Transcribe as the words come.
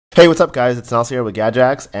Hey, what's up guys? It's Nelson here with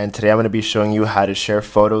Gadget, and today I'm going to be showing you how to share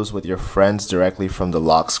photos with your friends directly from the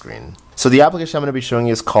lock screen. So the application I'm going to be showing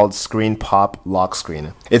you is called ScreenPop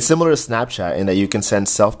Lockscreen. It's similar to Snapchat in that you can send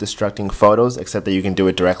self-destructing photos, except that you can do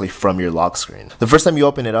it directly from your lock screen. The first time you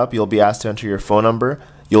open it up, you'll be asked to enter your phone number.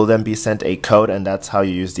 You'll then be sent a code, and that's how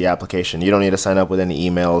you use the application. You don't need to sign up with any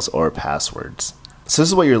emails or passwords. So this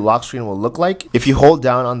is what your lock screen will look like. If you hold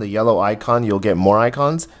down on the yellow icon, you'll get more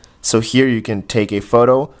icons. So here you can take a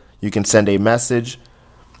photo, you can send a message,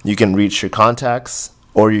 you can reach your contacts,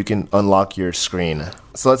 or you can unlock your screen.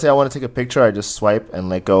 So let's say I want to take a picture, I just swipe and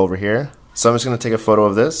let go over here. So I'm just going to take a photo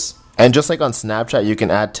of this. And just like on Snapchat, you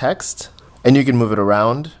can add text and you can move it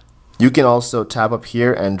around. You can also tap up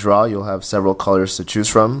here and draw. You'll have several colors to choose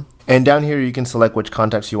from. And down here you can select which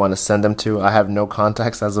contacts you want to send them to. I have no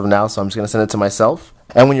contacts as of now, so I'm just going to send it to myself.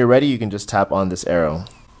 And when you're ready, you can just tap on this arrow.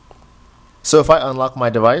 So if I unlock my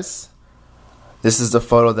device, this is the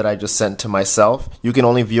photo that I just sent to myself. You can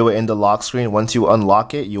only view it in the lock screen. Once you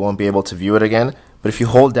unlock it, you won't be able to view it again. But if you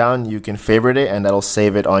hold down, you can favorite it and that'll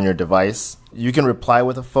save it on your device. You can reply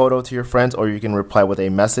with a photo to your friends, or you can reply with a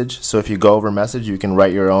message. So if you go over message, you can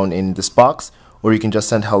write your own in this box, or you can just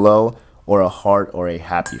send hello or a heart or a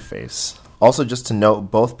happy face. Also, just to note,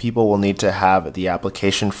 both people will need to have the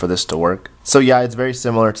application for this to work. So yeah, it's very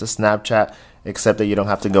similar to Snapchat, except that you don't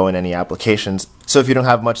have to go in any applications. So if you don't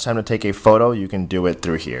have much time to take a photo, you can do it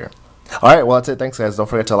through here. Alright, well that's it. Thanks guys. Don't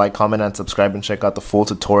forget to like, comment, and subscribe, and check out the full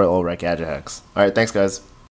tutorial over at Gadget. Alright, thanks guys.